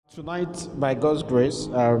Tonight, by God's grace,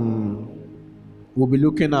 we'll be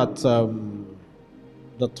looking at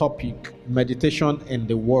the topic meditation in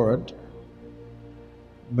the Word.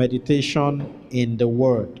 Meditation in the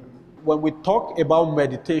Word. When we talk about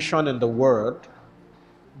meditation in the Word,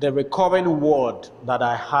 the recurring word that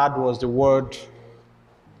I had was the word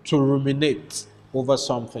to ruminate over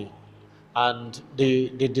something. And the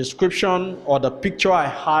description or the picture I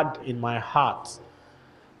had in my heart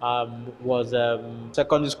was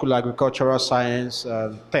secondary school agricultural science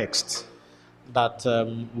text that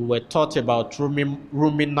we were taught about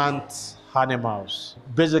ruminant animals.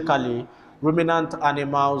 Basically, ruminant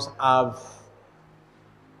animals have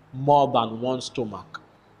more than one stomach.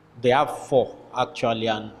 They have four actually,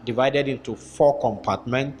 and divided into four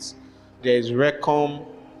compartments. There is recum,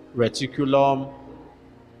 reticulum,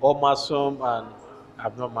 omasum, and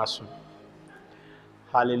abnormasum.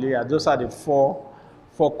 Hallelujah. Those are the four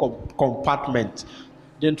compartments.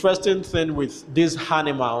 The interesting thing with these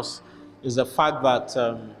animals is the fact that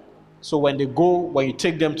so when you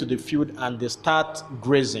take them to the field and they start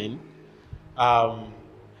grazing,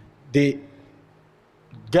 they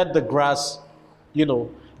get the grass,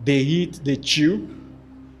 they eat, they chew,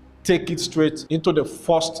 take it straight into the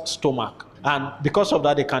first stomach. And because of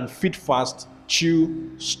that, they can feed fast,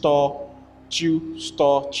 chew, store,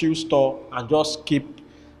 and just keep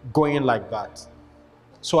going like that.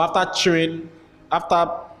 So after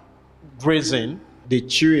grazing, they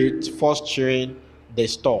chew it, first chewing, they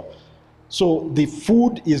store. So the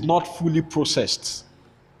food is not fully processed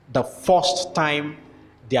the first time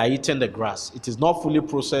they are eating the grass. It is not fully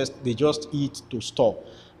processed, they just eat to store.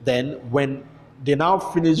 Then when they now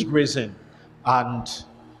finish grazing and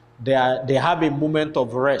they have a moment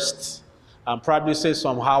of rest, and probably say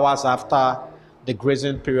some hours after the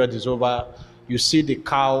grazing period is over, you see the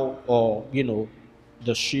cow or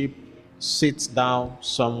the sheep sits down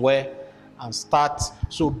somewhere and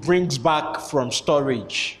brings back from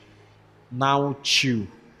storage, now chew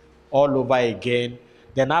all over again.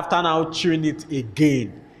 Then after now chewing it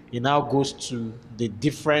again, it now goes to the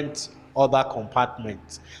different other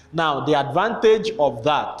compartments. Now the advantage of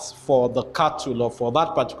that for the cattle or for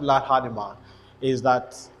that particular animal is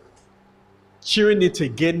that chewing it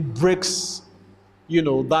again breaks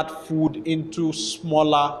that food into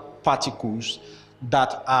smaller particles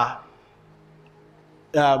that are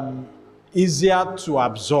easier to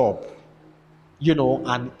absorb,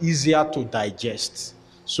 and easier to digest.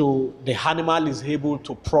 So the animal is able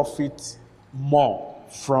to profit more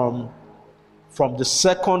from the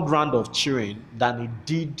second round of chewing than it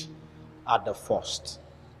did at the first.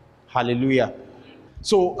 Hallelujah.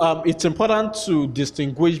 So it's important to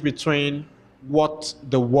distinguish between what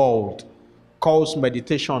the world calls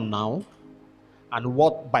meditation now and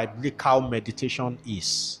what biblical meditation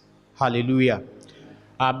is. Hallelujah.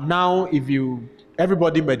 Now,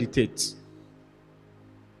 everybody meditates.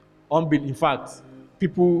 In fact,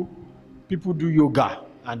 people do yoga,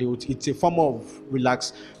 and it's a form of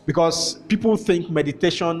relax, because people think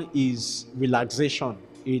meditation is relaxation.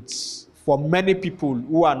 It's for many people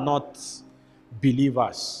who are not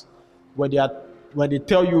believers. When they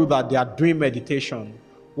tell you that they are doing meditation,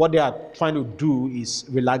 what they are trying to do is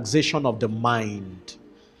relaxation of the mind.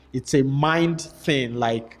 It's a mind thing,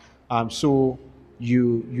 like so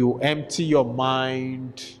you empty your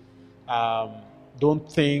mind, don't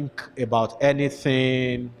think about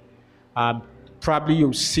anything. Probably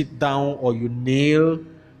you sit down or you kneel.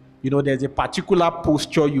 There's a particular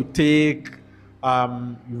posture you take.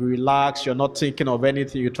 You relax, you're not thinking of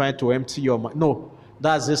anything, you're trying to empty your mind. No,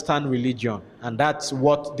 that's Eastern religion, and that's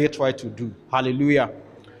what they try to do. Hallelujah.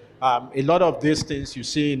 A lot of these things you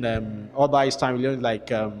see in other Eastern religions,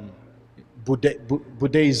 like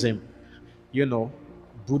Buddhism,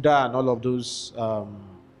 Buddha and all of those.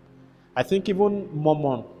 I think even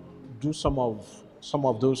Mormon do some of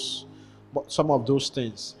those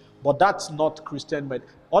things, but that's not Christian.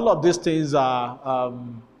 All of these things are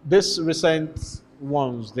these recent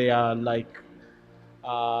ones. They are like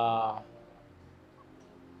I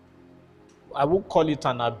won't call it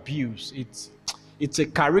an abuse. It's a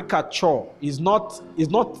caricature. It's not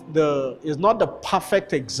the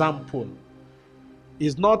perfect example.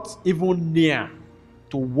 It's not even near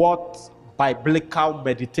to what biblical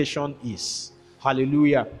meditation is.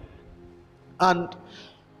 Hallelujah. And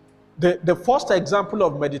the first example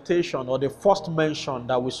of meditation, or the first mention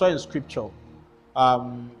that we saw in scripture,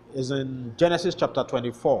 is in Genesis chapter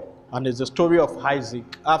 24, and it's the story of Isaac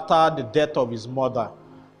after the death of his mother,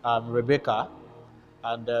 Rebekah.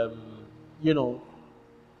 And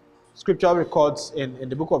scripture records in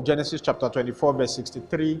the book of Genesis chapter 24 verse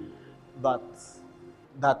 63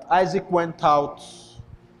 that Isaac went out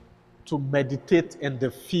to meditate in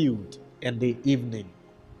the field in the evening.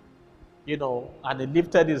 And he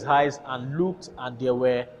lifted his eyes and looked, and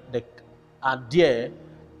there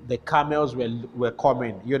the camels were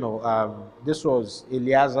coming. This was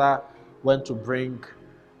Eliezer went to bring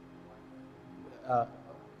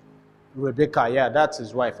Rebecca. Yeah, that's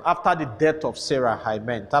his wife. After the death of Sarah,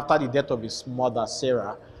 after the death of his mother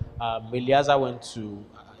Sarah, Eliezer went to,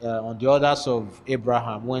 on the orders of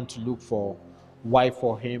Abraham, went to look for wife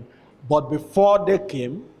for him. But before they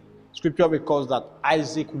came, Scripture records that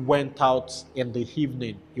Isaac went out in the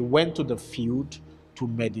evening. He went to the field to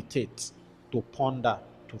meditate, to ponder,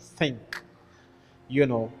 to think,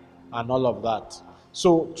 and all of that.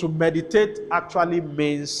 So to meditate actually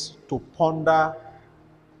means to ponder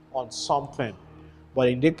on something. But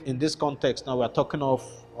in this context now, we're talking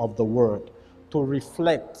of the word. To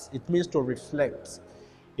reflect. It means to reflect.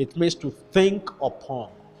 It means to think upon.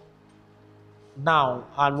 Now,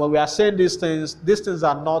 and when we are saying these things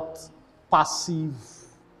are not passive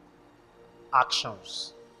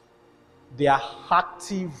actions. They are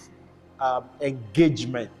active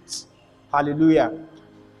engagement. Hallelujah.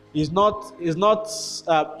 It's not.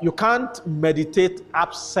 You can't meditate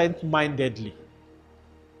absent-mindedly.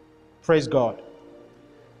 Praise God.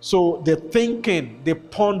 So the thinking, the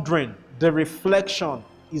pondering, the reflection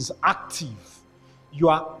is active. You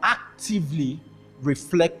are actively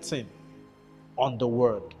reflecting on the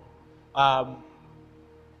word.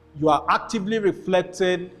 You are actively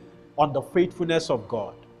reflecting on the faithfulness of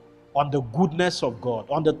God, on the goodness of God,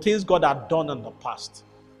 on the things God had done in the past.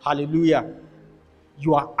 Hallelujah.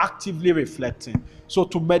 You are actively reflecting. So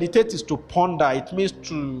to meditate is to ponder. It means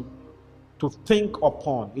to think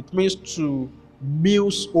upon. It means to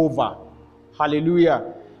muse over.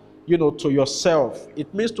 Hallelujah. To yourself.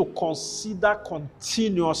 It means to consider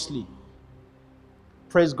continuously.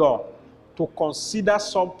 Praise God. To consider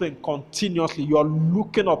something continuously. You are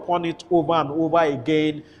looking upon it over and over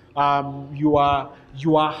again. You are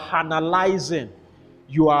analyzing.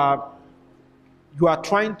 You are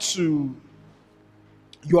trying to.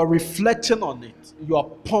 You are reflecting on it. You are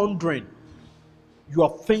pondering. You are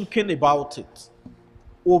thinking about it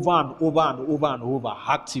over and over and over and over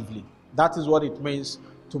actively. That is what it means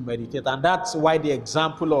to meditate. And that's why the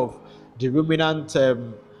example of the ruminant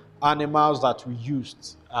animals that we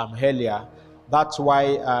used earlier, that's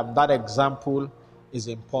why that example is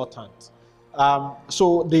important.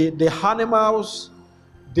 So the animals,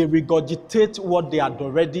 they regurgitate what they had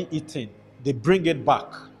already eaten. They bring it back,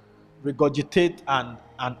 regurgitate and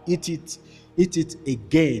eat it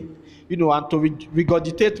again. And to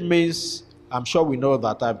regurgitate means, I'm sure we know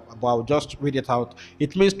that, but I'll just read it out.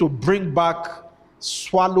 It means to bring back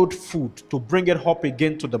swallowed food, to bring it up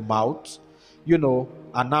again to the mouth,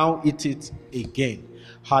 and now eat it again.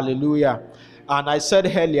 Hallelujah. And I said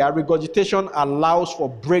earlier, regurgitation allows for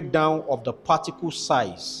breakdown of the particle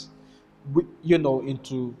size,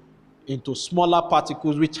 into smaller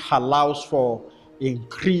particles, which allows for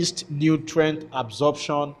increased nutrient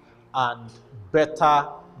absorption and better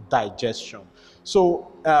digestion.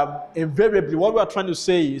 So invariably, what we are trying to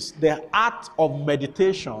say is the art of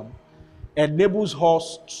meditation enables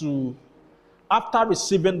us to, after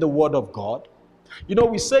receiving the word of God,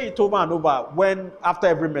 we say it over and over after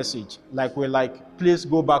every message, please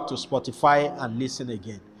go back to Spotify and listen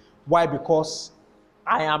again. Why? Because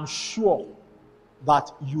I am sure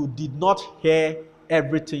that you did not hear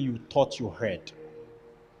everything you thought you heard.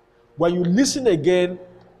 When you listen again,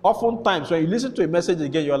 oftentimes when you listen to a message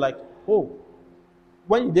again, you're like, oh,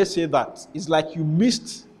 when did they say that? It's like you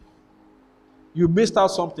missed out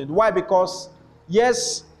something. Why? Because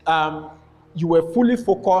yes, you were fully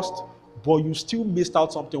focused, but you still missed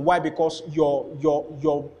out something. Why? Because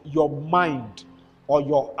your mind or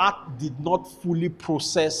your heart did not fully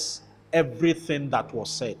process everything that was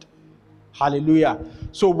said. Hallelujah.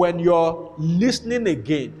 So when you're listening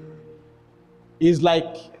again, it's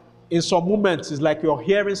like, in some moments, it's like you're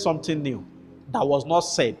hearing something new that was not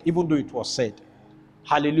said, even though it was said.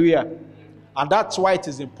 Hallelujah. And that's why it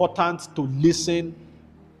is important to listen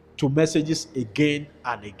to messages again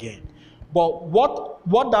and again. But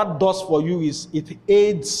what that does for you is it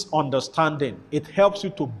aids understanding. It helps you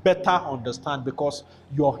to better understand because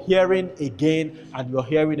you're hearing again and you're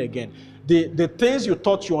hearing again. The things you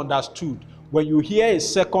thought you understood, when you hear a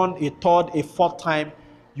second, a third, a fourth time,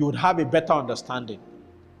 you would have a better understanding.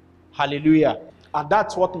 Hallelujah. And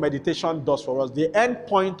that's what meditation does for us. The end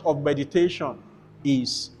point of meditation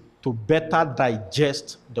is to better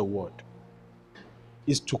digest the word.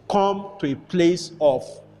 Is to come to a place of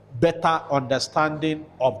better understanding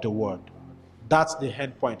of the word. That's the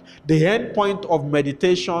end point. The end point of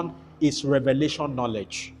meditation is revelation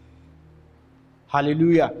knowledge.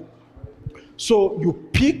 Hallelujah. So you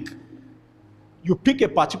pick a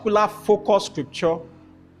particular focus scripture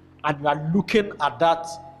and you are looking at that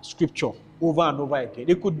scripture over and over again.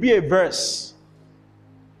 It could be a verse.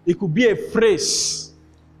 It could be a phrase.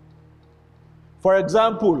 For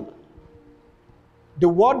example,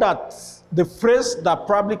 the phrase that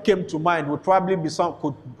probably came to mind would probably be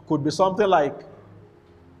could be something like,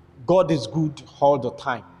 God is good all the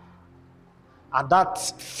time. And that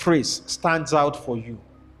phrase stands out for you.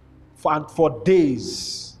 And for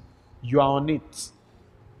days, you are on it,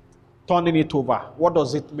 turning it over. What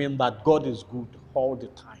does it mean that God is good all the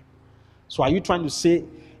time? So are you trying to say,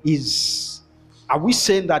 are we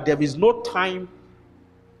saying that there is no time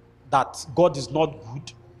that God is not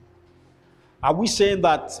good? Are we saying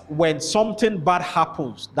that when something bad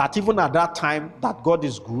happens, that even at that time that God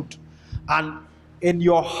is good? And in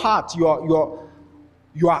your heart, you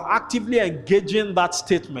are actively engaging that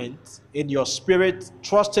statement in your spirit,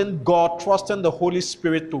 trusting God, trusting the Holy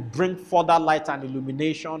Spirit to bring further light and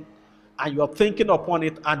illumination, and you're thinking upon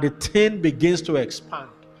it, and the thing begins to expand,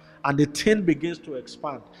 and the thing begins to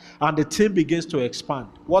expand, and the thing begins to expand.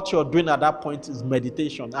 What you're doing at that point is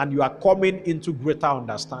meditation, and you are coming into greater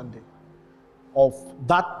understanding of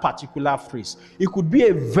that particular phrase. It could be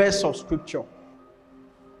a verse of scripture,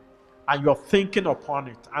 and you're thinking upon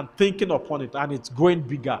it, and it's growing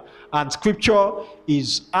bigger. And scripture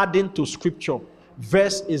is adding to scripture.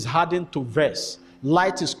 Verse is adding to verse.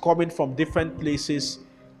 Light is coming from different places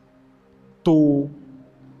to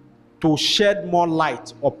shed more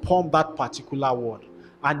light upon that particular word.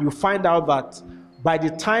 And you find out that by the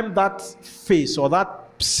time that phase or that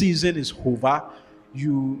season is over,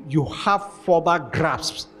 you have further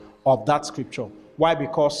grasps of that scripture. Why?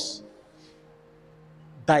 Because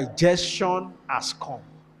digestion has come.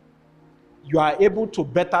 You are able to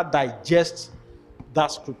better digest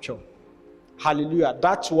that scripture. Hallelujah.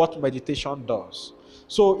 That's what meditation does.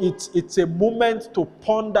 So it's a moment to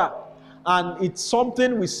ponder, and it's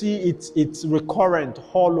something we see, it's recurrent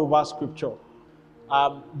all over scripture.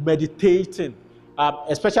 Meditating,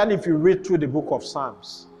 especially if you read through the book of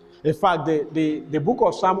Psalms. In fact, the book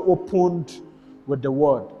of Psalms opened with the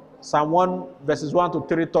word. Psalm 1 verses 1 to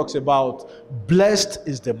 3 talks about, blessed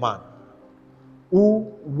is the man who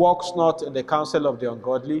walks not in the counsel of the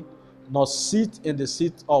ungodly, nor sit in the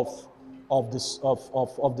seat of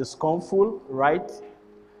the scornful, right?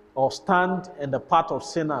 Or stand in the path of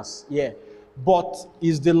sinners. Yeah. But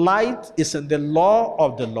his delight is in the law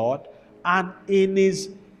of the Lord, and in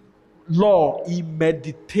his law he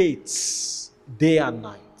meditates day and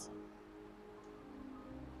night.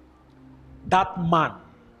 That man,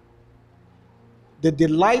 the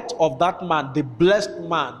delight of that man, the blessed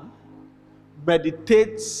man,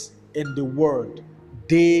 meditates in the word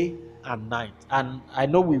day and night. And I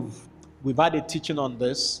know we've had a teaching on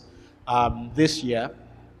this this year,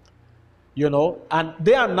 and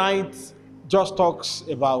day and night just talks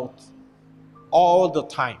about all the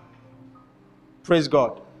time. Praise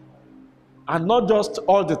God. And not just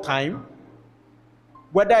all the time,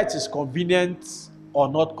 whether it is convenient or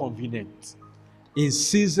not convenient, in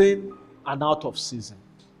season and out of season.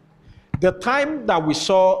 The time that we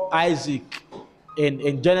saw Isaac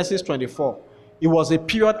in Genesis 24, it was a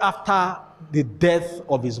period after the death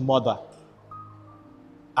of his mother.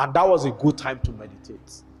 And that was a good time to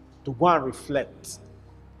meditate, to go and reflect,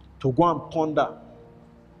 to go and ponder.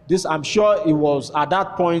 This, I'm sure it was at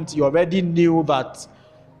that point he already knew that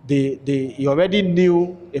he already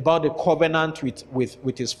knew about the covenant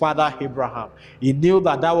with his father Abraham. He knew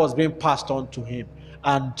that was being passed on to him.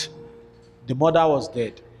 And the mother was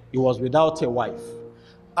dead. He was without a wife.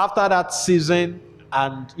 After that season,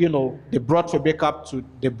 and they brought Rebekah to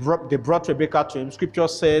him. Scripture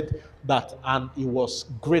said that, and he was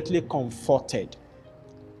greatly comforted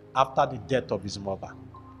after the death of his mother.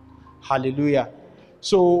 Hallelujah.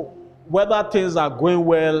 So whether things are going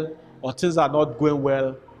well or things are not going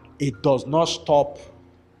well, it does not stop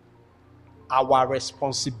our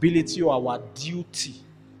responsibility or our duty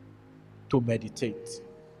to meditate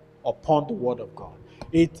upon the word of God.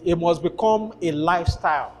 It must become a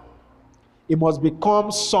lifestyle. It must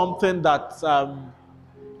become something that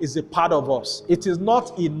is a part of us. It is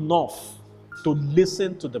not enough to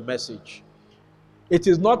listen to the message. It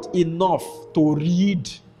is not enough to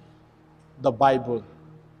read the Bible.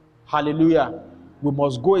 Hallelujah. We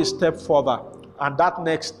must go a step further, and that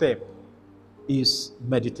next step is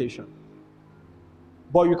meditation.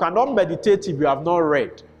 But you cannot meditate if you have not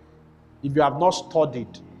read, if you have not studied,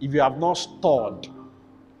 if you have not stored.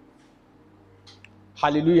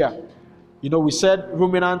 Hallelujah. We said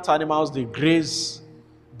ruminant animals, they graze,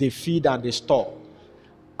 they feed, and they store.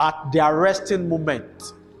 At their resting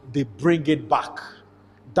moment, they bring it back.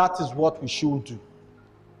 That is what we should do.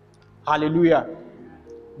 Hallelujah.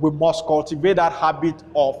 We must cultivate that habit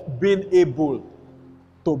of being able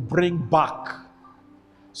to bring back.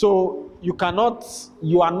 So you are not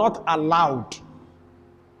allowed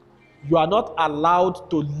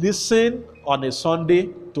to listen on a Sunday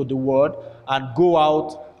to the word and go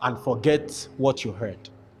out and forget what you heard.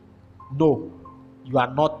 No, you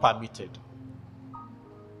are not permitted.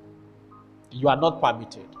 You are not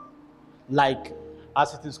permitted. Like,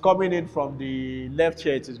 as it is coming in from the left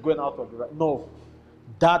here, it is going out of the right. No,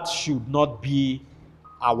 that should not be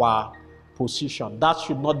our position. That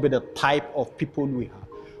should not be the type of people we have.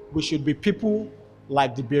 We should be people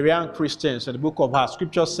like the Berean Christians. In the book of Acts,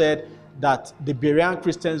 Scripture said that the Berean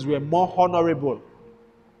Christians were more honorable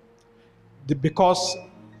because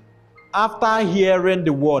after hearing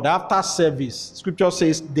the word, after service, Scripture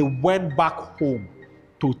says they went back home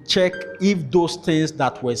to check if those things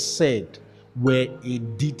that were said were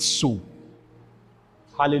indeed so.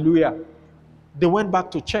 Hallelujah. They went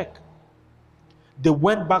back to check. They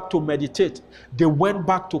went back to meditate. They went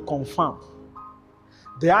back to confirm.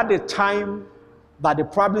 They had a time that they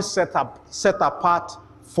probably set apart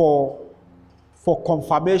for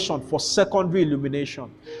confirmation, for secondary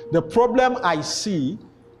illumination. The problem I see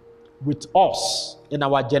with us in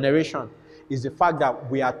our generation is the fact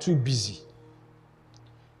that we are too busy.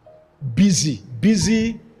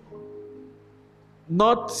 Busy,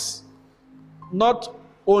 not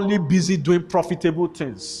only busy doing profitable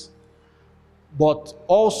things, but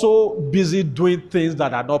also busy doing things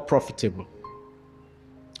that are not profitable.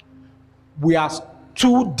 We are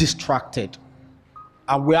too distracted,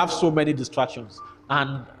 and we have so many distractions,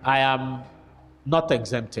 and I am not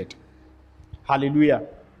exempted. Hallelujah.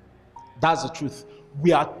 That's the truth.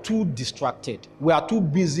 We are too distracted. We are too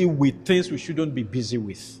busy with things we shouldn't be busy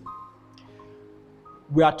with.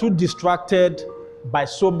 We are too distracted by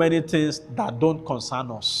so many things that don't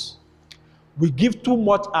concern us. We give too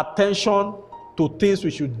much attention to things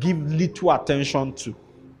we should give little attention to.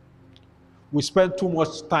 We spend too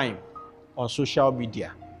much time on social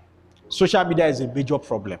media. Social media is a major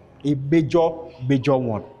problem. A major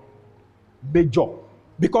one. Major.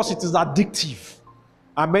 Because it is addictive.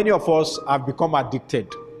 And many of us have become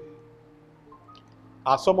addicted.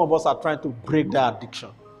 And some of us are trying to break that addiction.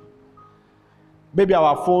 Maybe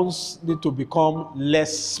our phones need to become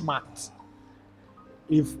less smart.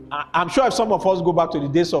 I'm sure if some of us go back to the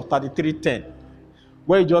days of 3310,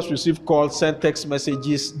 where you just receive calls, send text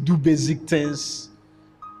messages, do basic things,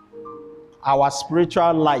 our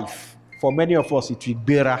spiritual life, for many of us, it will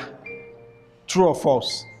be better. True or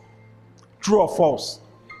false? True or false?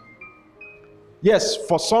 Yes,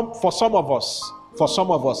 for some of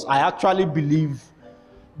us, I actually believe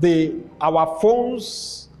our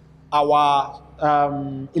phones, our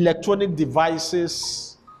electronic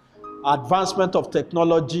devices, advancement of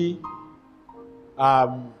technology,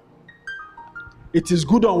 it is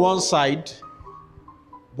good on one side,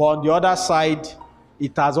 but on the other side,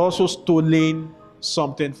 it has also stolen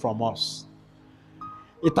something from us.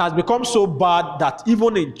 It has become so bad that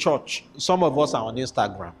even in church, some of us are on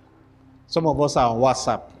Instagram, some of us are on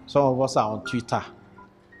WhatsApp, some of us are on Twitter.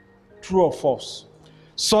 True or false?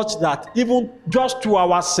 Such that even just 2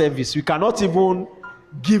 hours service, we cannot even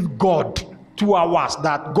give God 2 hours.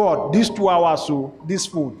 That God, these 2 hours, so this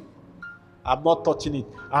food, I'm not touching it.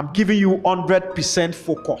 I'm giving you 100%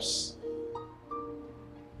 focus.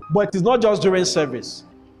 But it is not just during service.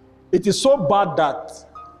 It is so bad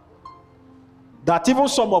that even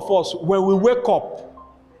some of us, when we wake up,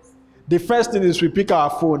 the first thing is we pick our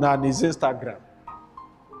phone and it's Instagram.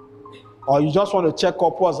 Or you just want to check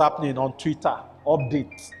up what's happening on Twitter.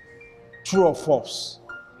 Update. True or false?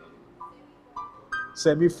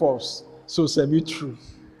 Semi-false. So semi-true.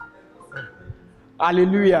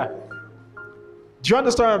 Hallelujah. Do you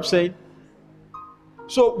understand what I'm saying?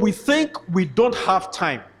 So we think we don't have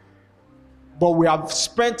time, but we have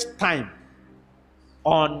spent time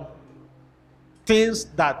on things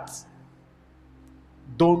that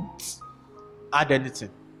don't add anything.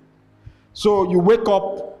 So you wake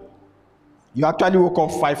up, you actually woke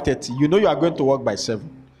up 5:30. You know you are going to work by 7.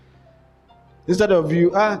 Instead of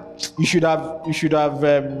you should have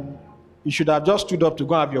just stood up to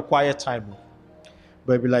go and have your quiet time.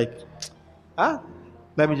 But be like,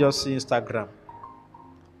 let me just see Instagram.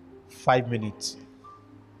 5 minutes.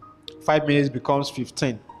 5 minutes becomes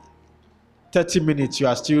 15. 30 minutes, you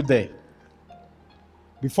are still there.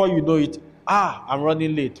 Before you know it, I'm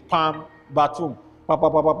running late. Pam, bathroom,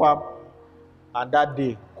 pam. And that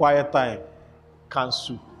day, quiet time,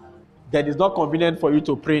 cancel. Then it's not convenient for you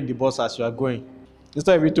to pray in the bus as you are going.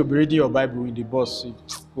 Instead of you to be reading your Bible in the bus,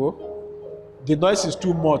 oh, the noise is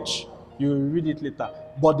too much. You will read it later.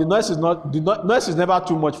 But the noise is never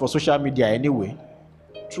too much for social media anyway.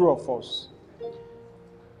 True or false?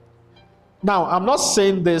 Now, I'm not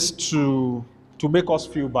saying this to make us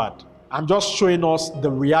feel bad. I'm just showing us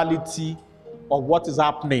the reality of what is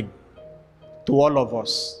happening to all of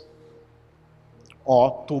us,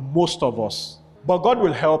 or to most of us. But God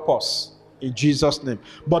will help us in Jesus' name.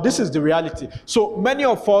 But this is the reality. So many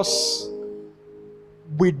of us,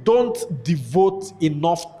 we don't devote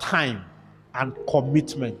enough time and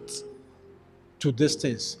commitment to these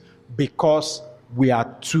things because we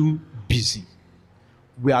are too busy.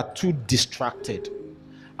 We are too distracted.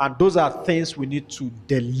 And those are things we need to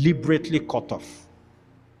deliberately cut off.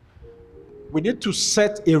 We need to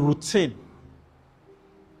set a routine.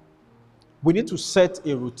 We need to set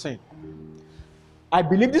a routine. I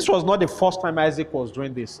believe this was not the first time Isaac was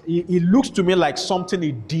doing this. It looks to me like something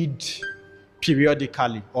he did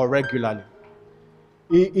periodically or regularly.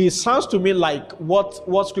 It sounds to me like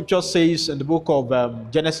what scripture says in the book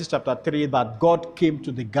of Genesis chapter 3, that God came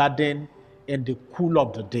to the garden in the cool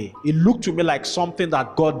of the day. It looked to me like something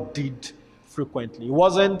that God did frequently. It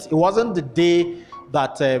wasn't the day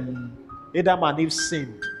that Adam and Eve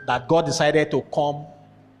sinned that God decided to come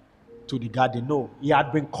to the garden. No, he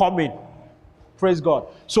had been coming. Praise God.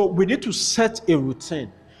 So we need to set a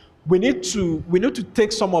routine. We need to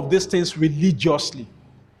take some of these things religiously.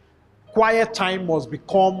 Quiet time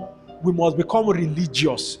we must become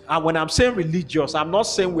religious. And when I'm saying religious, I'm not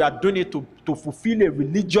saying we are doing it to fulfill a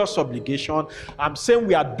religious obligation. I'm saying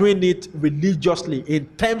we are doing it religiously in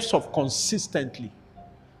terms of consistently.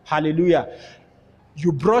 Hallelujah.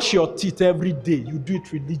 You brush your teeth every day. You do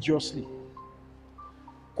it religiously.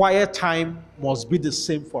 Quiet time must be the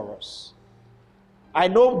same for us. I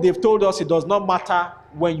know they've told us it does not matter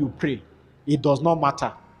when you pray. It does not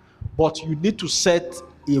matter. But you need to set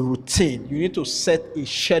a routine. You need to set a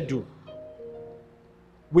schedule.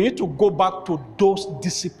 We need to go back to those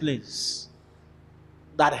disciplines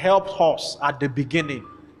that helped us at the beginning.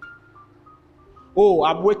 Oh,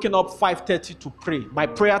 I'm waking up 5:30 to pray. My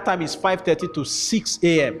prayer time is 5:30 to 6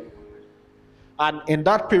 a.m. And in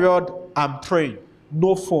that period, I'm praying.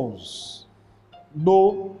 No phones,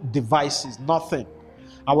 no devices, nothing.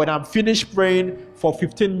 And when I'm finished praying for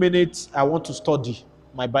 15 minutes, I want to study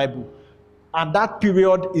my Bible. And that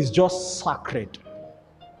period is just sacred.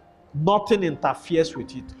 Nothing interferes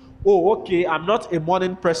with it. Oh, okay, I'm not a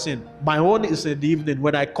morning person. My own is in the evening.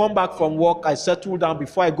 When I come back from work, I settle down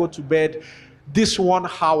before I go to bed. This 1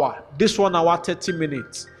 hour, 30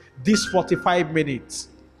 minutes, this 45 minutes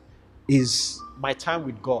is my time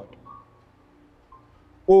with God.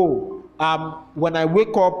 Oh, when I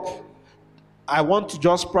wake up, I want to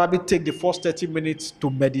just probably take the first 30 minutes to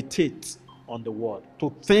meditate on the word,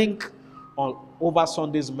 to think over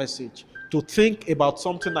Sunday's message, to think about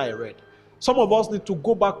something I read. Some of us need to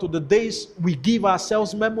go back to the days we give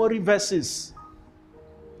ourselves memory verses.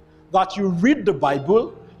 That you read the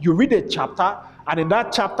Bible, you read a chapter, and in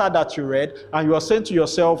that chapter that you read, and you are saying to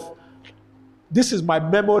yourself, this is my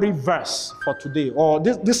memory verse for today, or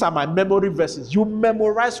these are my memory verses. You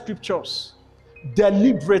memorize scriptures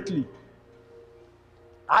deliberately.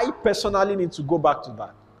 I personally need to go back to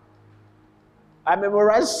that. I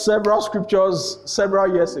memorized several scriptures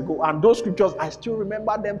several years ago, and those scriptures, I still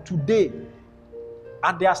remember them today,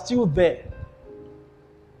 and they are still there.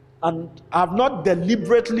 And I've not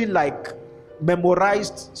deliberately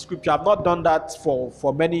memorized scripture. I've not done that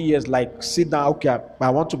for many years, sit down, okay, I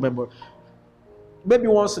want to memorize. Maybe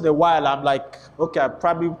once in a while, I'm like, okay, I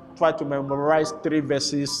probably try to memorize 3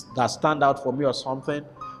 verses that stand out for me or something.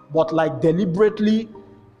 But deliberately,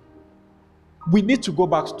 we need to go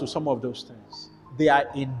back to some of those things. They are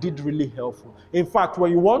indeed really helpful. In fact,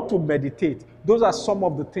 when you want to meditate, those are some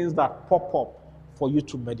of the things that pop up for you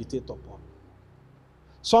to meditate upon.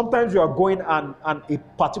 Sometimes you are going and a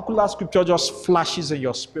particular scripture just flashes in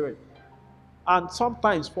your spirit. And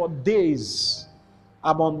sometimes for days,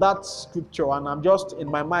 I'm on that scripture and I'm just, in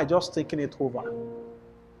my mind, just taking it over.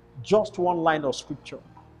 Just one line of scripture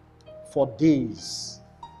for days.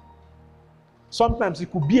 Sometimes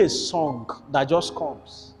it could be a song that just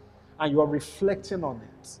comes and you are reflecting on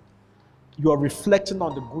it. You are reflecting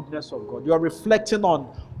on the goodness of God. You are reflecting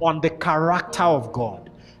on the character of God.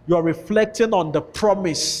 You are reflecting on the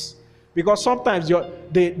promise. Because sometimes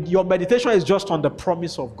your meditation is just on the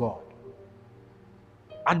promise of God.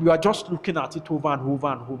 And you are just looking at it over and over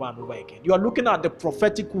and over and over again. You are looking at the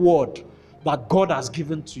prophetic word that God has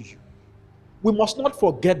given to you. We must not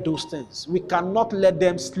forget those things. We cannot let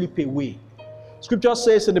them slip away. Scripture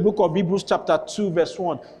says in the book of Hebrews chapter 2 verse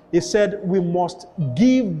 1, it said we must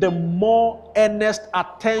give the more earnest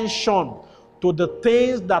attention to the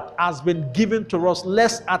things that has been given to us,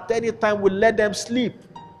 lest at any time we let them sleep.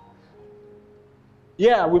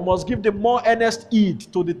 Yeah, we must give the more earnest heed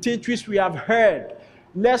to the things which we have heard,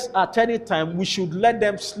 lest at any time we should let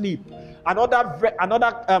them sleep.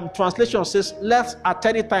 Another translation says, lest at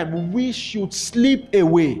any time we should sleep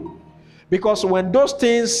away. Because when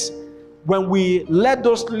we let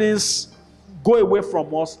those things go away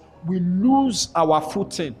from us, we lose our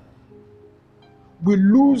footing. We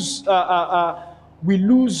lose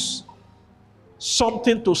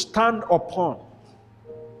something to stand upon.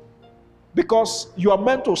 Because you are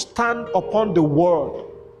meant to stand upon the word.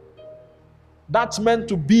 That's meant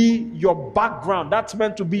to be your background. That's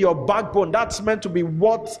meant to be your backbone. That's meant to be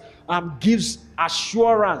what gives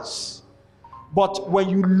assurance. But when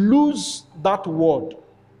you lose that word,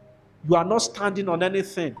 you are not standing on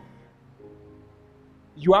anything.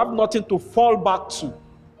 You have nothing to fall back to.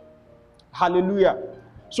 Hallelujah.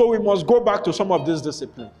 So we must go back to some of these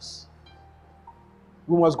disciplines.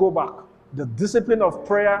 We must go back. The discipline of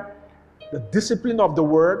prayer, the discipline of the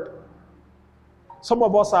word. Some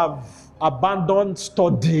of us have abandoned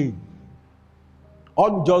studying.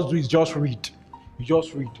 All you just do is just read. You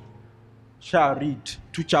just read. Shall read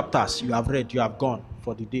 2 chapters. You have read. You have gone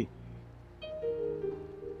for the day.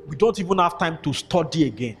 We don't even have time to study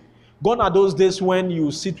again. Gone are those days when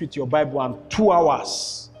you sit with your Bible and 2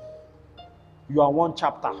 hours you are on 1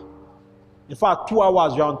 chapter. In fact, 2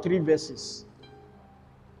 hours you are on 3 verses.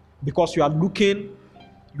 Because you are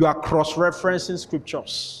cross-referencing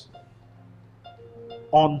scriptures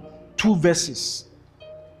on 2 verses.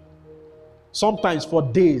 Sometimes for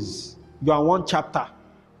days you are on 1 chapter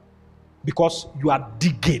because you are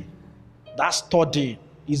digging. That studying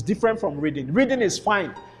is different from reading. Reading is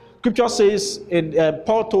fine. Scripture says,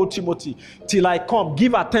 Paul told Timothy, till I come,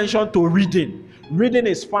 give attention to reading. Reading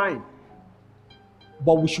is fine.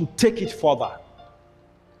 But we should take it further.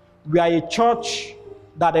 We are a church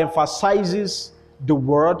that emphasizes the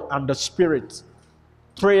word and the spirit.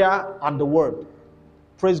 Prayer and the word.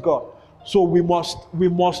 Praise God. So we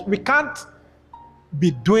can't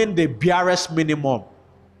be doing the barest minimum.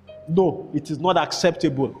 No, it is not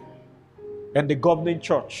acceptable in the governing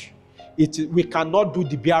church. We cannot do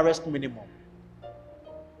the barest minimum.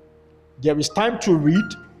 There is time to read.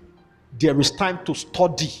 There is time to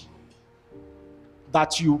study.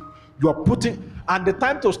 That you are putting, and the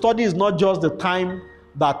time to study is not just the time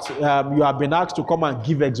that you have been asked to come and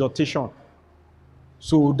give exhortation.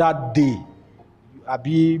 So that day,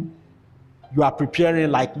 you are preparing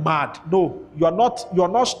like mad. No, you are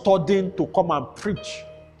not studying to come and preach.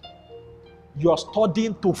 You are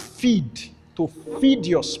studying to feed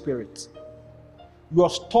your spirit. You are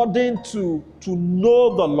studying to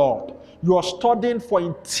know the Lord. You are studying for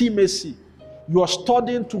intimacy. You are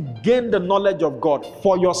studying to gain the knowledge of God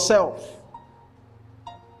for yourself.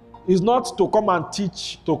 It's not to come and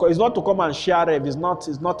teach. It's not to come and share. It's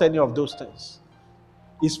not any of those things.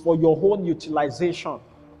 It's for your own utilization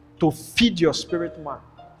to feed your spirit man.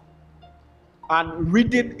 And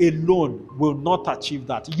reading alone will not achieve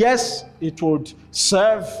that. Yes, it would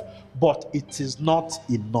serve, but it is not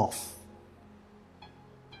enough.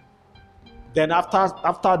 Then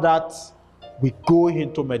after that, we go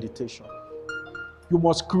into meditation. You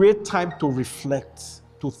must create time to reflect,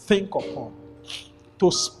 to think upon, to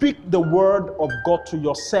speak the word of God to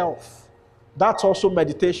yourself. That's also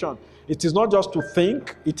meditation. It is not just to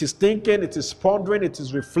think, it is thinking, it is pondering, it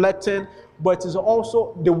is reflecting, but it is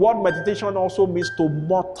also, the word meditation also means to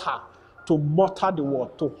mutter the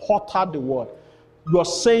word, to utter the word. You are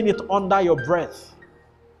saying it under your breath.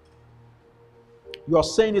 You are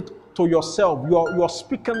saying it to yourself. You are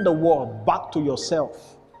speaking the word back to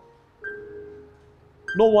yourself.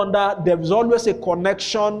 No wonder there is always a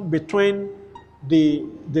connection between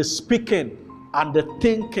the speaking and the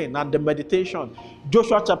thinking and the meditation.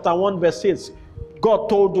 Joshua chapter 1 verse 6, God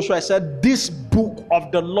told Joshua, he said, this book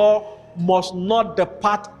of the law must not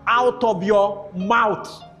depart out of your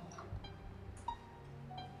mouth.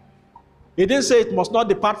 He didn't say it must not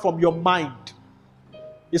depart from your mind.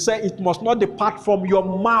 He said it must not depart from your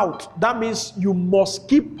mouth. That means you must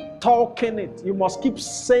keep talking it. You must keep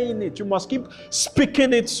saying it. You must keep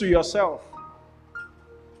speaking it to yourself.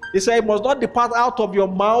 He said it must not depart out of your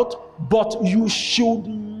mouth, but you should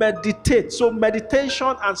meditate. So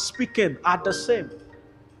meditation and speaking are the same.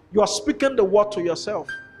 You are speaking the word to yourself.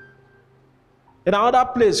 In another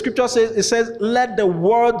place, scripture says, let the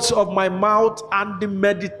words of my mouth and the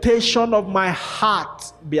meditation of my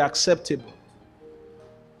heart be acceptable.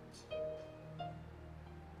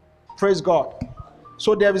 Praise God.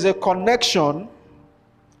 So there is a connection.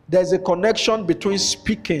 There's a connection between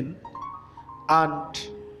speaking and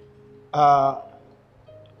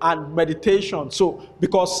meditation. So,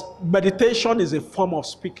 because meditation is a form of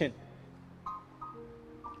speaking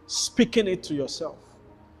it to yourself.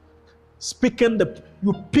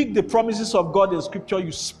 You pick the promises of God in Scripture,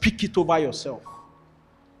 you speak it over yourself.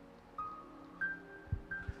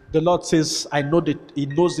 The Lord says, I know that He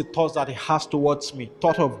knows the thoughts that He has towards me,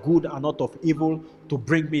 thought of good and not of evil, to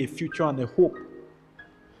bring me a future and a hope.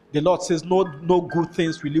 The Lord says, no good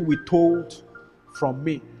things will He withhold from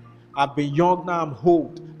me. I've been young, now I'm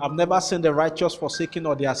old. I've never seen the righteous forsaken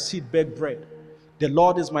or their seed beg bread. The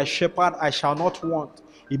Lord is my shepherd, I shall not want.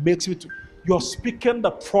 He makes me to... You're speaking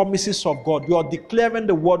the promises of God. You're declaring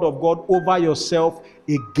the word of God over yourself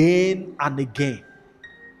again and again.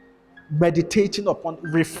 Meditating upon,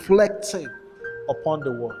 reflecting upon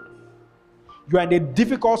the word. You are in a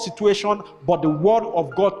difficult situation, but the word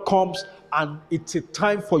of God comes and it's a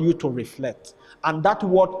time for you to reflect. And that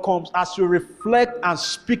word comes as you reflect and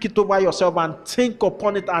speak it over yourself and think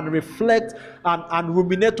upon it and reflect and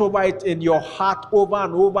ruminate over it in your heart over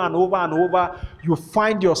and over and over and over. You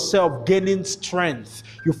find yourself gaining strength.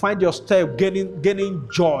 You find yourself gaining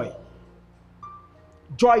joy.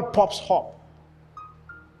 Joy pops up.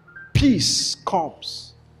 Peace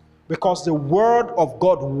comes because the word of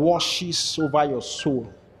God washes over your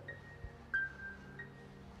soul.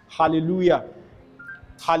 Hallelujah.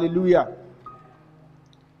 Hallelujah.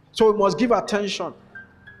 So we must give attention.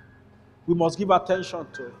 We must give attention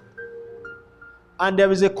to it. And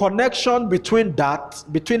there is a connection between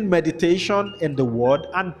meditation in the word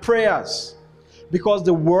and prayers. Because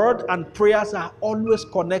the word and prayers are always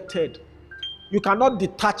connected. You cannot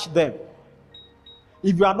detach them.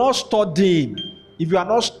 If you are not studying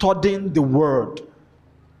the word,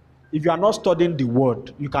 you cannot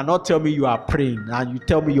tell me you are praying and you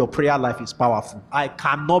tell me your prayer life is powerful. I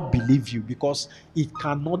cannot believe you because it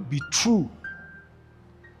cannot be true.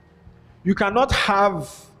 You cannot have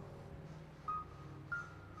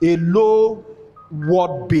a low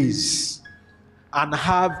word base and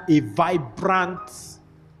have a vibrant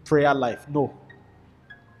prayer life. No.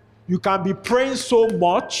 You can be praying so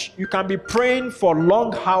much, you can be praying for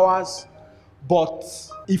long hours, but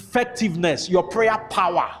effectiveness, your prayer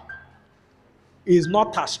power is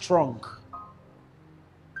not as strong.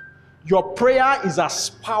 Your prayer is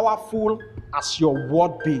as powerful as your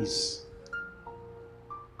word base.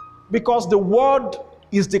 Because the word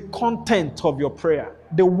is the content of your prayer.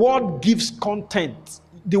 The word gives content.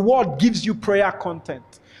 The word gives you prayer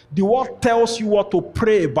content. The word tells you what to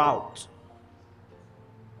pray about.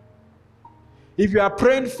 If you are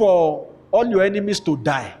praying for all your enemies to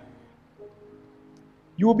die,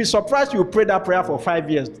 you will be surprised you pray that prayer for 5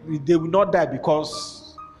 years. They will not die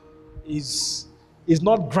because it's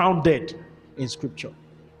not grounded in Scripture.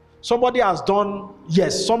 Somebody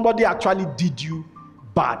actually did you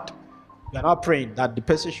bad. You are not praying that the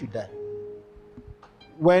person should die.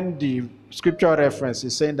 When the Scripture reference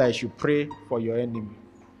is saying that you should pray for your enemy,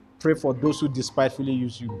 pray for those who despitefully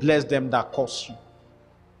use you, bless them that curse you.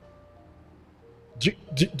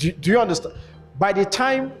 Do you understand? By the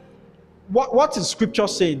time, what is Scripture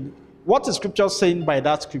saying? What is Scripture saying by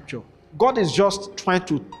that Scripture? God is just trying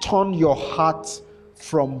to turn your heart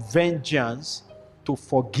from vengeance to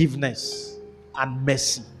forgiveness and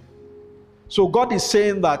mercy. So God is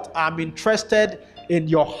saying that I'm interested in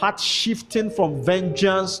your heart shifting from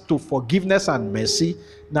vengeance to forgiveness and mercy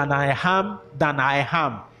than I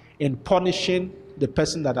am in punishing the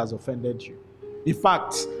person that has offended you. In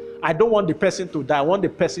fact, I don't want the person to die. I want the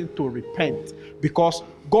person to repent, because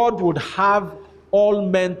God would have all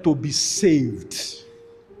men to be saved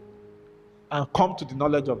and come to the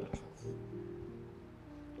knowledge of the truth.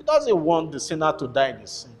 He doesn't want the sinner to die in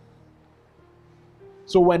his sin.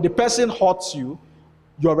 So when the person hurts you,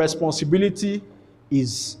 your responsibility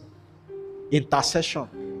is intercession,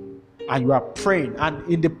 and you are praying. And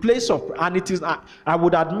in the place of, and it is, I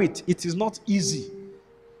would admit, it is not easy.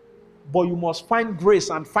 But you must find grace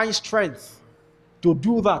and find strength to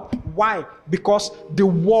do that. Why? Because the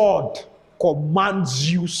word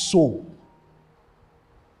commands you so.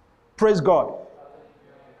 Praise God.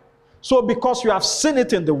 So because you have seen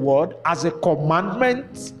it in the word as a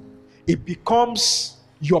commandment, it becomes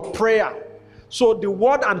your prayer. So the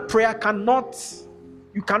word and prayer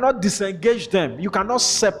you cannot disengage them. You cannot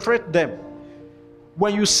separate them.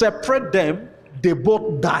 When you separate them, they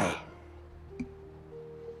both die.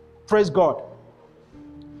 Praise God.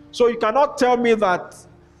 So you cannot tell me that,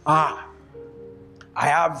 I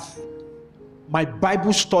have my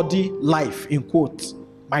Bible study life, in quotes.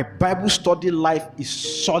 My Bible study life is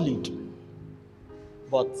solid.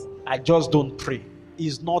 but I just don't pray.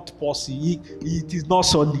 It's not possible. It is not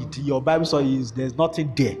solid. Your Bible says there's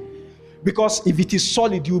nothing there. Because if it is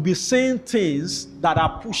solid, you'll be saying things that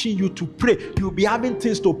are pushing you to pray. You'll be having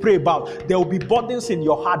things to pray about. There will be burdens in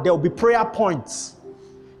your heart. There will be prayer points.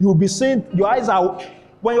 You'll be saying, your eyes are,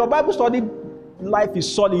 when your Bible study life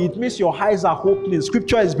is solid, it means your eyes are opening.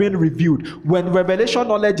 Scripture is being revealed. When revelation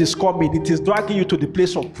knowledge is coming, it is dragging you to the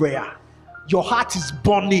place of prayer. Your heart is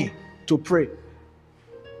burning to pray.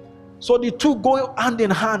 So the two go hand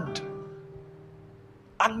in hand.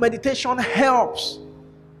 And meditation helps.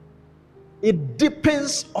 It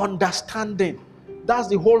deepens understanding. That's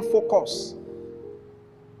the whole focus.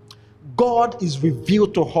 God is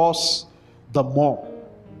revealed to us the more.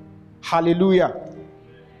 Hallelujah.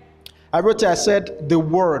 I wrote here, I said, the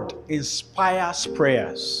word inspires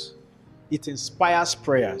prayers. It inspires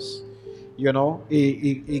prayers. You know,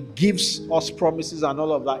 it gives us promises and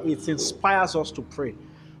all of that. It inspires us to pray.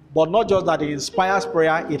 But not just that it inspires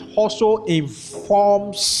prayer, it also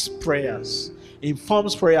informs prayers.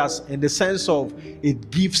 Informs prayers in the sense of it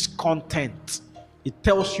gives content. It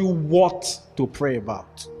tells you what to pray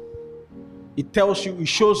about. It tells you, it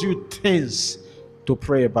shows you things to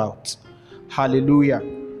pray about. Hallelujah.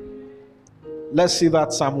 Let's see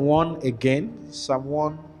that Psalm 1 again. Psalm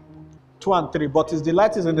 1, 2 and 3. But his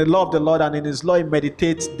delight is in the law of the Lord, and in his law he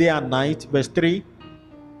meditates day and night. Verse 3.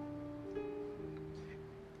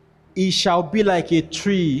 He shall be like a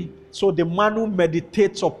tree. So the man who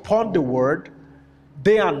meditates upon the word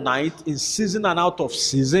day and night, in season and out of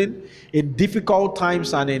season, in difficult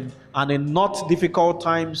times and in not difficult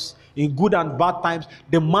times, in good and bad times,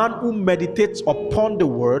 the man who meditates upon the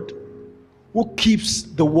word, who keeps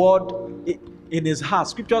the word in his heart.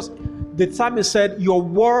 Scriptures, the psalmist said, your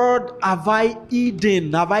word have I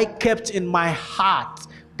hidden, have I kept in my heart,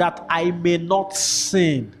 that I may not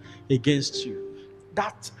sin against you.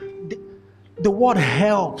 That the word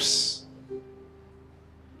helps.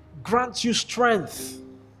 Grants you strength,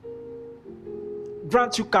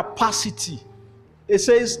 grants you capacity. It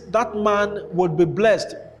says that man would be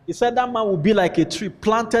blessed. He said that man will be like a tree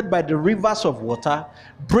planted by the rivers of water,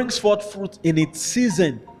 brings forth fruit in its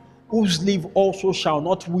season, whose leaf also shall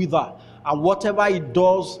not wither, and whatever he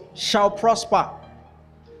does shall prosper.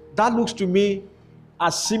 That looks to me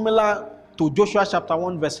as similar to Joshua chapter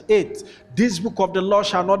 1 verse 8. This book of the law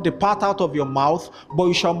shall not depart out of your mouth, but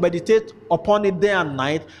you shall meditate upon it day and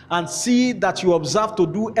night, and see that you observe to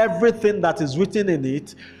do everything that is written in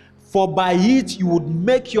it, for by it you would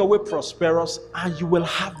make your way prosperous, and you will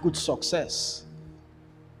have good success.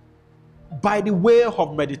 By the way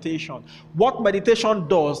of meditation. What meditation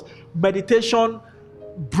does, meditation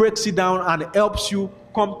breaks it down and helps you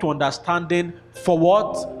come to understanding for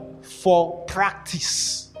what? For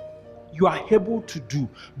practice. You are able to do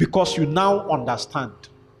because you now understand.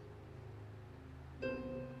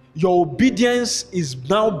 Your obedience is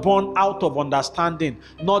now born out of understanding,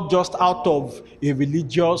 not just out of a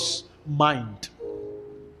religious mind.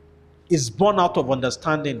 It's born out of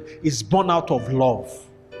understanding. It's born out of love.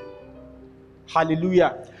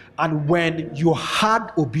 Hallelujah. And when you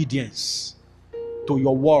had obedience to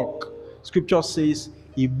your work, Scripture says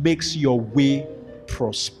it makes your way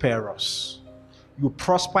prosperous. You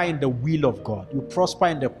prosper in the will of God. You prosper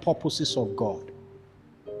in the purposes of God.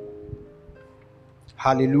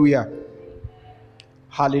 Hallelujah.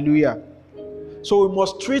 Hallelujah. So we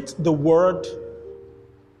must treat the word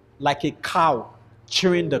like a cow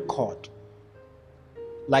chewing the cud.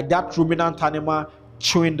 Like that ruminant animal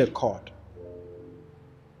chewing the cud.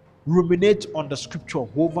 Ruminate on the scripture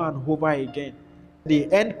over and over again.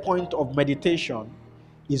 The end point of meditation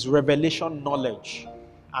is revelation knowledge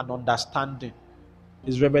and understanding.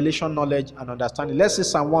 Is revelation knowledge and understanding. Let's see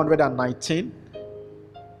Psalm 119.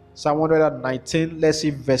 Psalm 119, let's see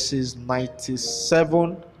verses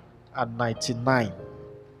 97 and 99.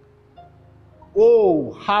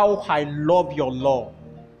 Oh, how I love your law.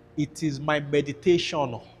 It is my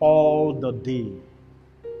meditation all the day.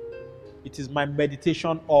 It is my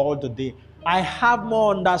meditation all the day. I have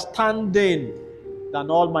more understanding than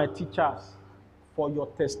all my teachers, for your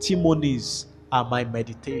testimonies are my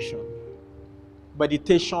meditation.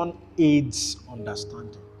 Meditation aids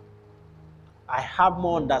understanding. I have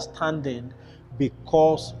more understanding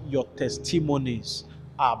because your testimonies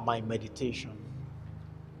are my meditation.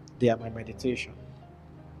 They are my meditation.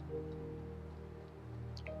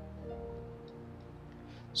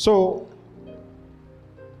 So,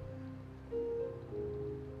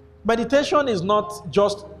 meditation is not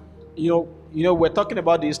just, we're talking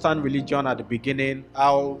about the Eastern religion at the beginning,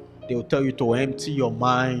 how they will tell you to empty your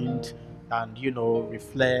mind and,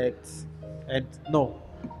 reflect. And no,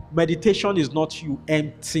 Meditation is not you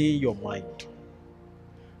emptying your mind.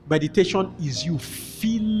 Meditation is you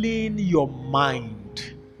filling your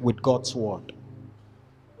mind with God's word.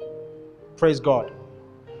 Praise God.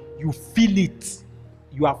 You feel it.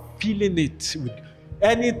 You are feeling it. With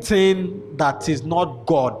anything that is not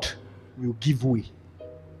God will give way.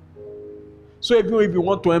 So even if you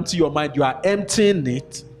want to empty your mind, you are emptying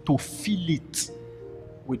it to fill it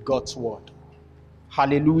with God's word.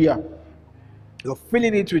 Hallelujah. You're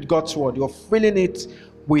filling it with God's word. You're filling it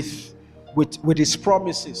with his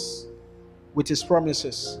promises. With his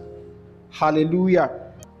promises. Hallelujah.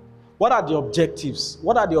 What are the objectives?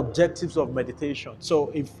 What are the objectives of meditation?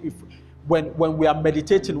 So if when we are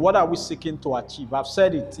meditating, what are we seeking to achieve? I've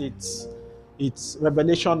said it's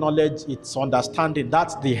revelation, knowledge, it's understanding.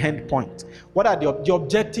 That's the end point. What are the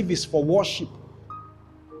objective is for worship.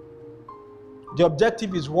 The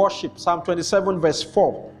objective is worship. Psalm 27 verse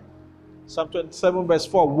 4. Psalm 27 verse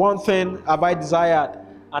 4. One thing have I desired,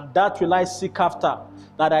 and that will I seek after,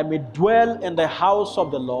 that I may dwell in the house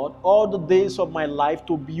of the Lord all the days of my life,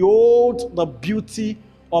 to behold the beauty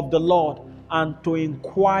of the Lord and to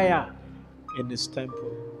inquire in his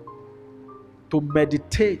temple. To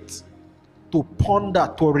meditate, to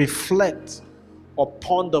ponder, to reflect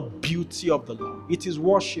upon the beauty of the Lord. It is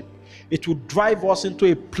worship. It will drive us into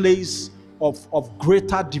a place of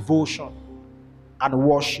greater devotion and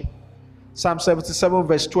worship. Psalm 77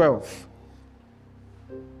 verse 12.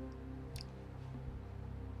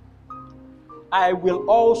 I will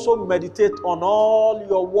also meditate on all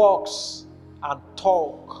your works and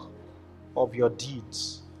talk of your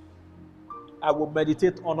deeds. I will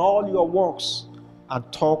meditate on all your works and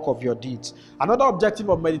talk of your deeds. Another objective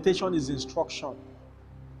of meditation is instruction.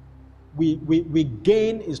 We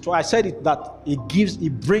gain instruction. I said it that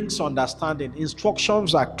it brings understanding.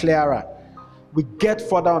 Instructions are clearer. We get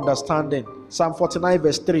further understanding. Psalm 49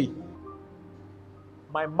 verse 3.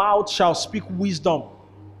 My mouth shall speak wisdom,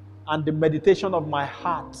 and the meditation of my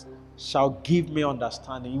heart shall give me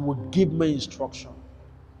understanding. It will give me instruction.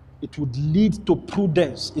 It would lead to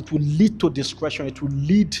prudence. It will lead to discretion. It will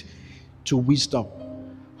lead to wisdom.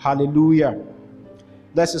 Hallelujah.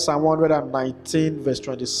 Let's see Psalm 119 verse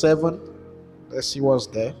 27. Let's see what's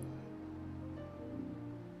there.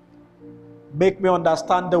 Make me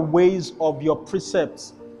understand the ways of your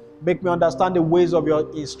precepts. Make me understand the ways of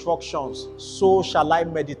your instructions. So shall I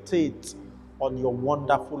meditate on your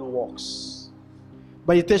wonderful works.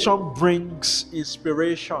 Meditation brings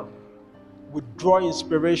inspiration. We draw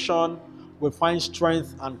inspiration, we find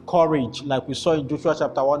strength and courage, like we saw in Joshua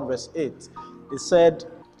chapter 1 verse 8. It said,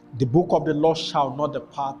 the book of the law shall not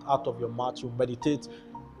depart out of your mouth. You meditate,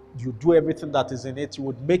 you do everything that is in it, you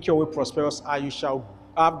would make your way prosperous, and you shall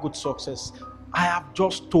have good success. I have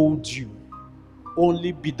just told you,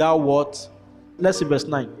 only be thou what? Let's see verse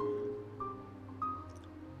 9.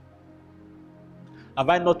 Have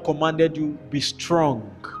I not commanded you, be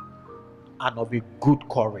strong and of a good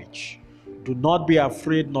courage? Do not be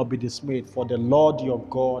afraid nor be dismayed, for the Lord your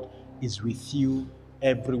God is with you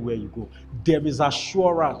everywhere you go. There is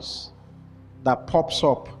assurance that pops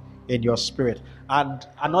up in your spirit. And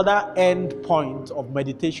another end point of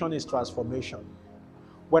meditation is transformation.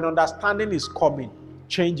 When understanding is coming,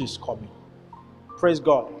 change is coming. Praise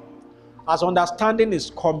God. As understanding is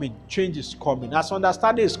coming, change is coming. As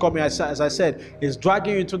understanding is coming, as I said, is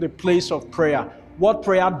dragging you into the place of prayer. What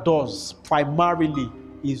prayer does primarily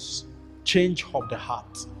is change of the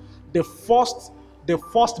heart. The first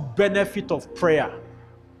benefit of prayer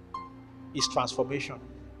is transformation.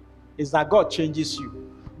 Is that God changes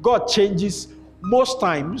you. God changes most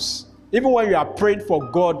times. Even when you are praying for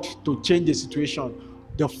God to change the situation,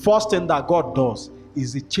 the first thing that God does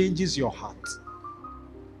is He changes your heart.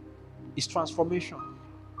 It's transformation.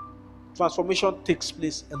 Transformation takes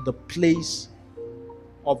place in the place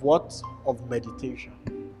of what? Of meditation.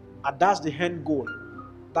 And that's the end goal.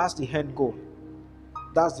 That's the end goal.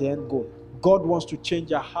 That's the end goal. God wants to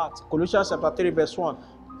change your heart. Colossians chapter 3 verse 1.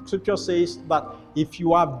 Scripture says that if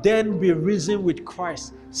you have then been risen with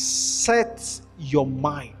Christ, set your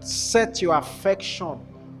mind, set your affection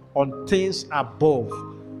on things above,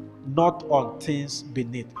 not on things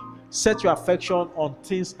beneath. Set your affection on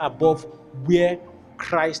things above, where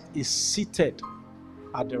Christ is seated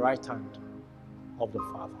at the right hand of the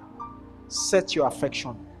Father. Set your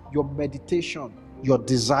affection, your meditation, your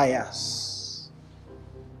desires.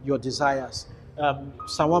 Your desires.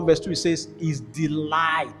 Psalm 1 verse 2 says, His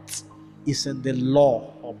delight is in the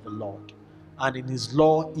law of the Lord, and in His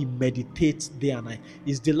law He meditates day and night.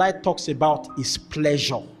 His delight talks about His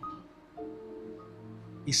pleasure.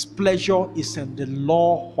 His pleasure is in the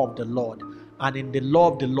law of the Lord, and in the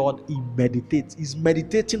law of the Lord he meditates. He's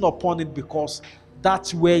meditating upon it because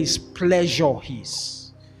that's where his pleasure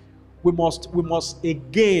is. We must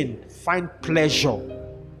again find pleasure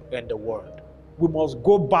in the word. We must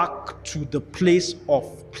go back to the place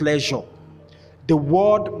of pleasure. The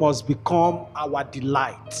word must become our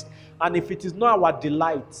delight. And if it is not our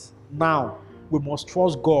delight now, we must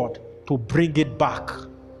trust God to bring it back.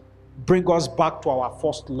 Bring us back to our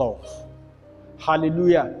first love.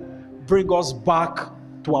 Hallelujah. Bring us back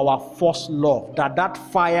to our first love. That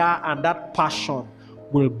fire and that passion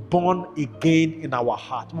will burn again in our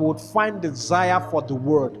heart. We will find desire for the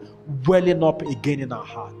word welling up again in our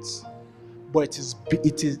hearts. But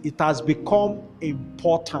it has become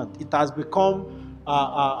important. It has become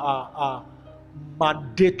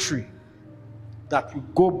mandatory that we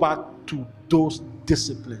go back to those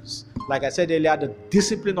disciplines. Like I said earlier, the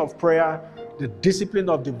discipline of prayer, the discipline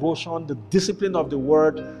of devotion, the discipline of the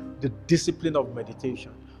word, the discipline of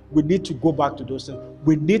meditation. We need to go back to those things.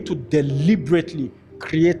 We need to deliberately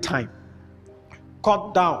create time.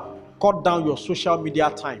 Cut down your social media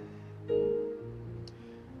time.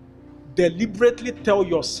 Deliberately tell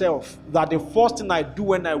yourself that the first thing I do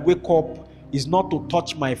when I wake up is not to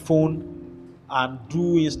touch my phone and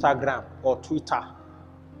do Instagram or Twitter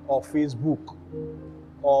or Facebook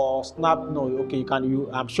or Snap. No, okay, you can.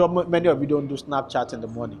 I'm sure many of you don't do Snapchat in the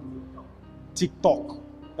morning. TikTok.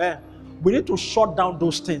 We need to shut down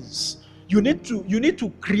those things. You need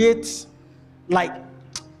to create, like,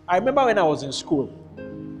 I remember when I was in school,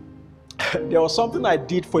 there was something I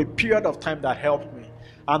did for a period of time that helped me.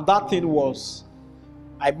 And that thing was,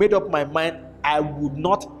 I made up my mind I would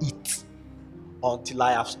not eat until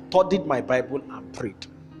I have studied my Bible and prayed.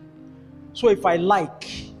 So if I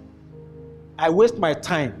waste my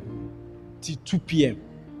time till 2 p.m.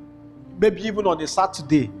 Maybe even on a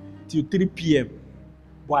Saturday till 3 p.m.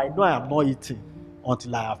 But I know I am not eating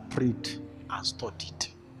until I have prayed and studied.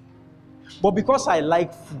 But because I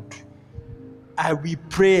like food, I will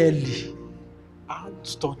pray early and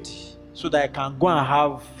study so that I can go and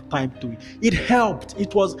have time to eat. It helped.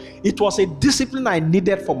 It was a discipline I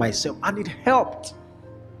needed for myself, and it helped.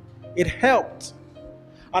 It helped.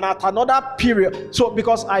 And at another period, so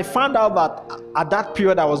because I found out that at that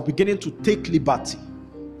period I was beginning to take liberty.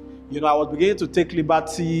 I was beginning to take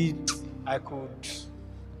liberty. I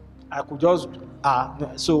could just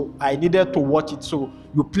so I needed to watch it. So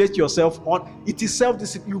you place yourself on, it is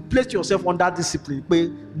self-discipline. You place yourself on that discipline. But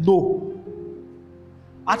no.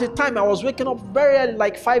 At the time I was waking up very early,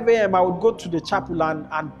 like 5 a.m. I would go to the chapel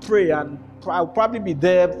and pray, and I would probably be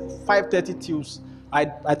there 5:30 till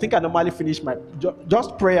I think I normally finish my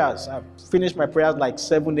just prayers. I finish my prayers like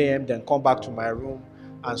 7 a.m. then come back to my room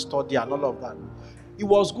and study and all of that. It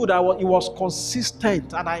was good. It was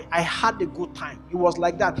consistent, and I had a good time. It was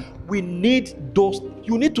like that. We need those.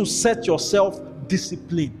 You need to set yourself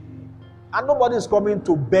discipline. And nobody is coming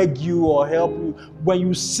to beg you or help you. When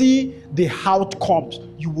you see the outcomes,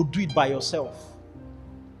 you will do it by yourself.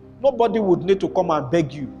 Nobody would need to come and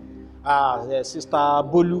beg you. Sister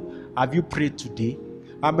Bolu, have you prayed today?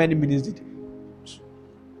 How many minutes did you?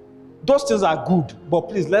 Those things are good, but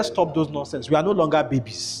please, let's stop those nonsense. We are no longer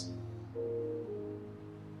babies.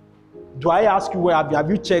 Do I ask you, have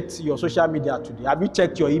you checked your social media today? Have you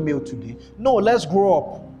checked your email today? No, let's grow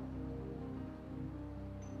up.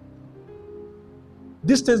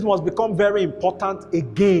 These things must become very important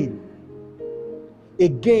again.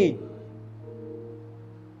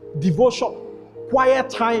 Devotion, quiet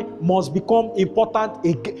time must become important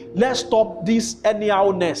again. Let's stop this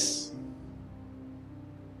anyhowness.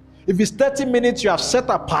 If it's 30 minutes you have set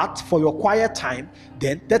apart for your quiet time,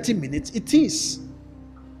 then 30 minutes it is.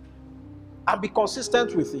 And be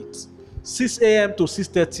consistent with it. 6 a.m. to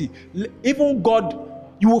 6:30. Even God,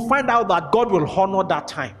 you will find out that God will honor that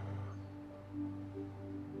time.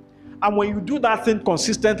 And when you do that thing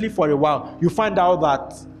consistently for a while, you find out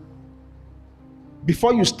that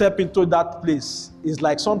before you step into that place, it's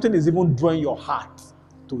like something is even drawing your heart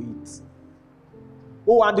to it.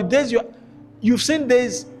 Oh, and the days you've seen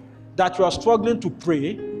days that you are struggling to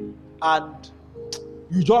pray, and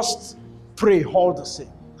you just pray all the same.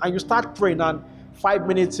 And you start praying, and 5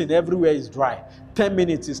 minutes in, everywhere is dry. 10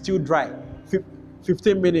 minutes is still dry.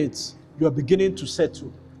 15 minutes, you are beginning to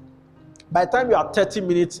settle. By the time you are 30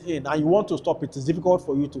 minutes in and you want to stop, it is difficult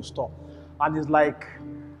for you to stop. And it's like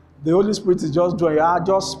the Holy Spirit is just doing,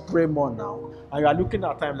 just pray more now. And you are looking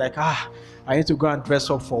at time like, I need to go and dress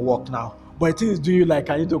up for work now. But it is doing you like,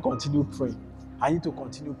 I need to continue praying.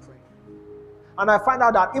 And I find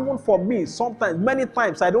out that even for me, sometimes, many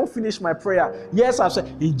times, I don't finish my prayer. Yes, I've said,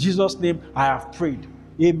 in Jesus' name, I have prayed.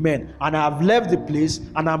 Amen. And I have left the place,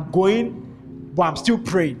 and I'm going but I'm still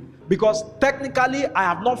praying. Because technically, I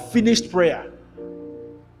have not finished prayer.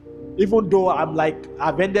 Even though I'm like,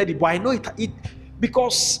 I've ended it, but I know it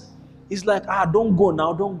because it's like, don't go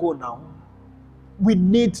now. We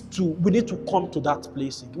need to come to that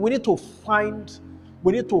place again. We need to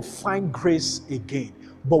find grace again.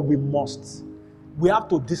 But we have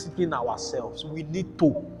to discipline ourselves. We need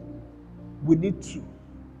to.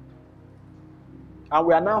 And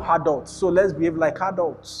we are now adults, so let's behave like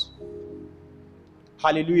adults.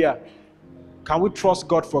 Hallelujah. Can we trust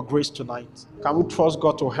God for grace tonight? Can we trust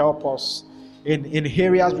God to help us in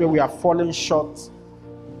areas where we are falling short?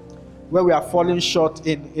 Where we are falling short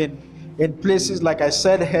in places, like I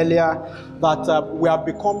said earlier, that we have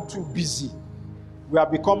become too busy. We have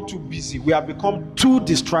become too busy. We have become too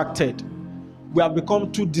distracted. With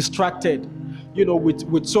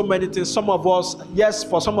so many things. Some of us, yes,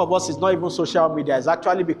 for some of us, it's not even social media. It's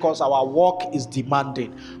actually because our work is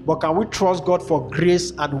demanding. But can we trust God for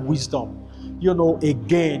grace and wisdom?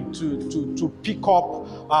 Again, to pick up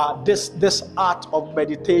this art of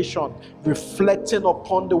meditation, reflecting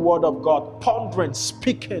upon the word of God, pondering,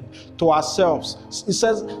 speaking to ourselves. It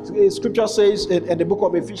says, Scripture says in the book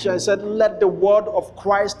of Ephesians, it said, let the word of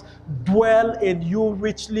Christ dwell in you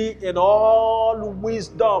richly in all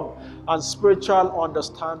wisdom and spiritual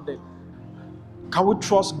understanding. Can we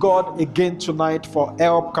trust God again tonight for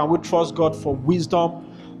help? Can we trust God for wisdom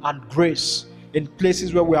and grace in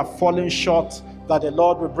places where we are falling short? That the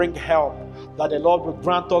Lord will bring help, that the Lord will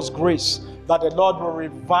grant us grace, that the Lord will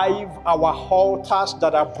revive our altars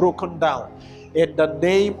that are broken down. In the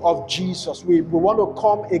name of Jesus, we want to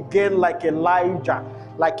come again like Elijah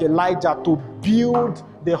to build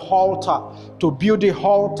the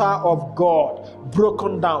altar of God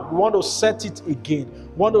broken down. We want to set it again.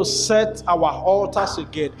 We want to set our altars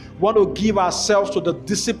again. We want to give ourselves to the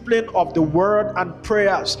discipline of the word and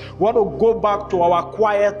prayers. We want to go back to our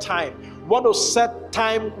quiet time. We want to set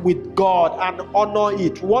time with God and honor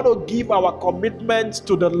it. We want to give our commitments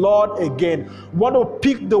to the Lord again. We want to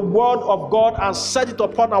pick the word of God and set it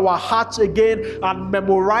upon our hearts again and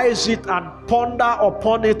memorize it and ponder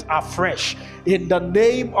upon it afresh. In the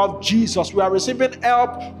name of Jesus, we are receiving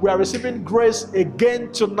help. We are receiving grace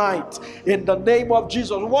again tonight. In the name of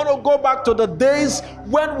Jesus, we want to go back to the days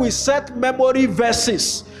when we set memory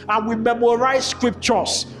verses and we memorize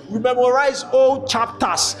scriptures. We memorize old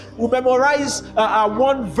chapters. We memorize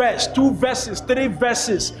one verse, 2 verses, 3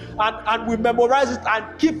 verses, and we memorize it and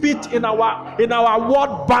keep it in our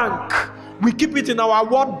word bank. We keep it in our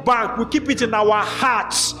word bank. We keep it in our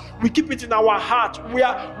hearts. We keep it in our heart. We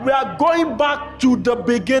are going back to the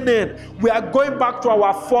beginning. We are going back to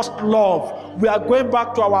our first love. We are going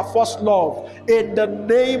back to our first love. In the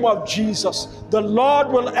name of Jesus, the Lord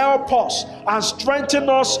will help us and strengthen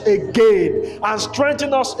us again,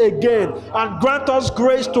 and grant us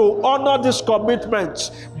grace to honor these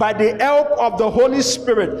commitments by the help of the Holy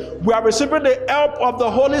Spirit. We are receiving the help of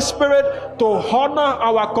the Holy Spirit to honor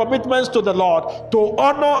our commitments to the Lord, to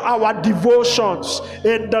honor our devotions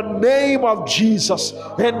in the name of Jesus.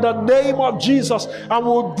 In the name of Jesus, and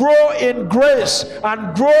we'll grow in grace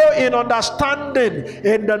and grow in understanding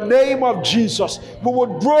in the name of Jesus. We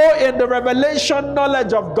will grow in the revelation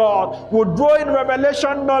knowledge of God. We'll grow in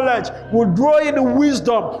revelation knowledge. We'll grow in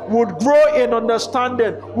wisdom. We'll grow in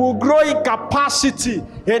understanding. We'll grow in capacity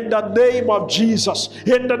in the name of Jesus.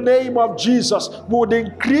 In the name of Jesus, we would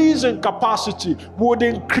increase in capacity. We would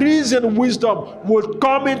increase in wisdom. We would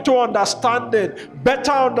come into understanding,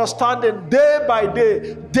 better understanding day by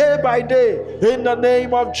day, in the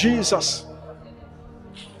name of Jesus.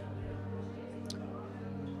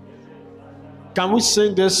 Can we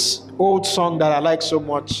sing this old song that I like so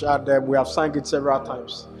much, and we have sang it several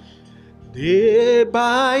times? Day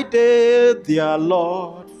by day, dear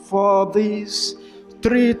Lord, for these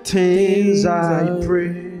 3 things I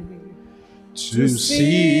pray: to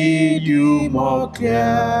see you more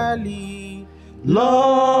clearly,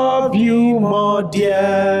 love you more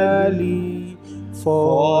dearly,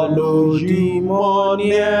 follow you more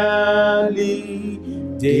nearly,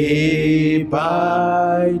 day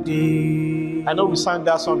by day. I know we sang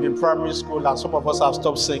that song in primary school and some of us have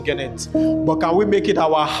stopped singing it. But can we make it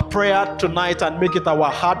our prayer tonight and make it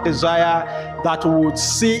our heart desire that we would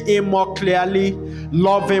see Him more clearly,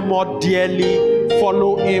 love Him more dearly,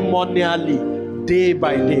 follow Him more nearly, day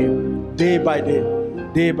by day, day by day,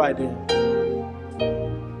 day by day.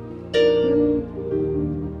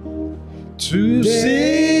 To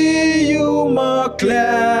see you more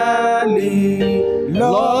clearly,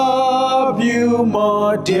 love you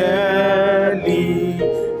more dearly,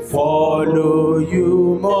 follow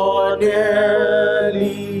you more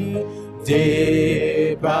dearly, day